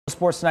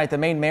Sports tonight, the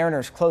Maine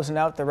Mariners closing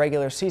out the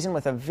regular season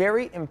with a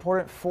very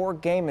important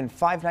 4-game and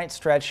 5-night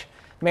stretch.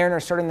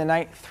 Mariners starting the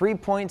night 3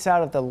 points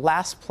out of the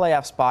last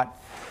playoff spot.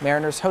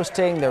 Mariners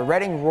hosting the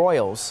Reading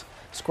Royals.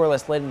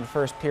 Scoreless late in the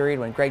first period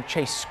when Greg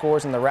Chase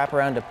scores in the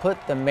wraparound to put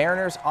the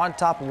Mariners on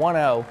top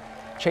 1-0.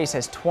 Chase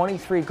has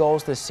 23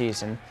 goals this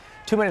season.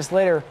 2 minutes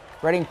later,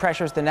 Reading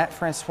pressures the net.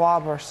 Francois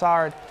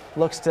Broussard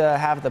looks to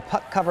have the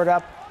puck covered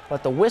up,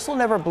 but the whistle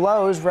never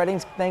blows.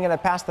 Reading's then going to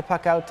pass the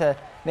puck out to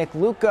Nick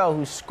Luco,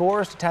 who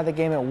scores to tie the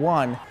game at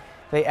 1.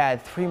 They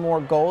add 3 more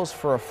goals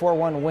for a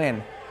 4-1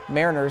 win.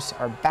 Mariners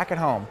are back at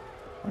home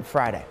on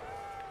Friday.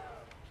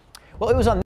 Well, it was on